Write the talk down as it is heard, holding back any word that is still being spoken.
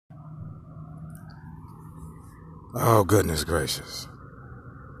Oh, goodness gracious.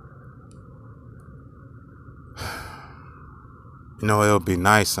 It would be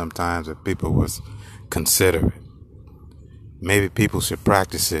nice sometimes if people was considerate. Maybe people should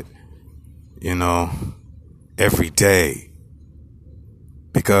practice it, you know, every day.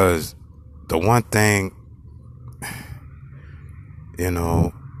 Because the one thing, you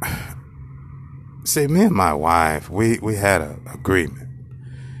know, see, me and my wife, we had an agreement.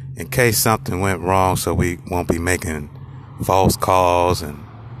 In case something went wrong, so we won't be making false calls and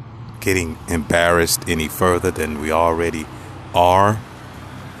getting embarrassed any further than we already are.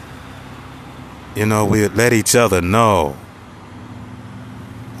 We'd let each other know.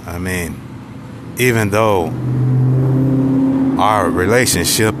 I mean, even though our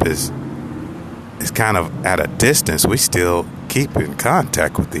relationship is kind of at a distance, we still keep in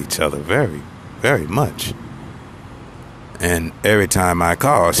contact with each other very, very much. And every time I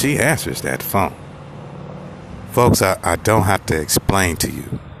call, she answers that phone. Folks, I don't have to explain to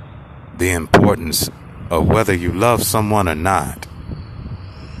you the importance of whether you love someone or not.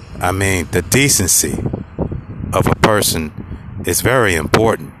 I mean, the decency of a person is very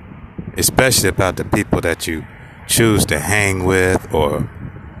important, especially about the people that you choose to hang with or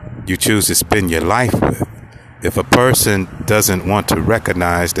you choose to spend your life with. If a person doesn't want to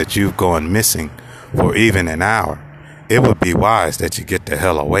recognize that you've gone missing for even an hour, it would be wise that you get the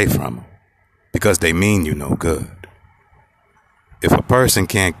hell away from them because they mean you no good. If a person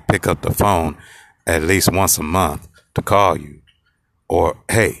can't pick up the phone at least once a month to call you, or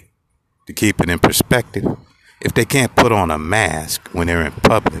hey, to keep it in perspective, if they can't put on a mask when they're in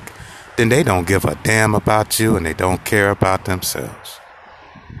public, then they don't give a damn about you and they don't care about themselves.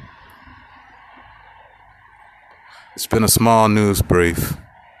 It's been a small news brief.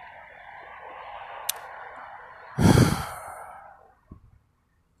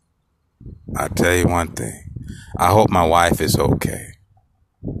 I'll tell you one thing. I hope my wife is okay.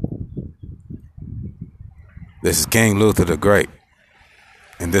 This is King Luther the Great,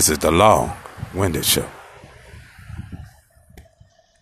 and this is the Long-Winded Show.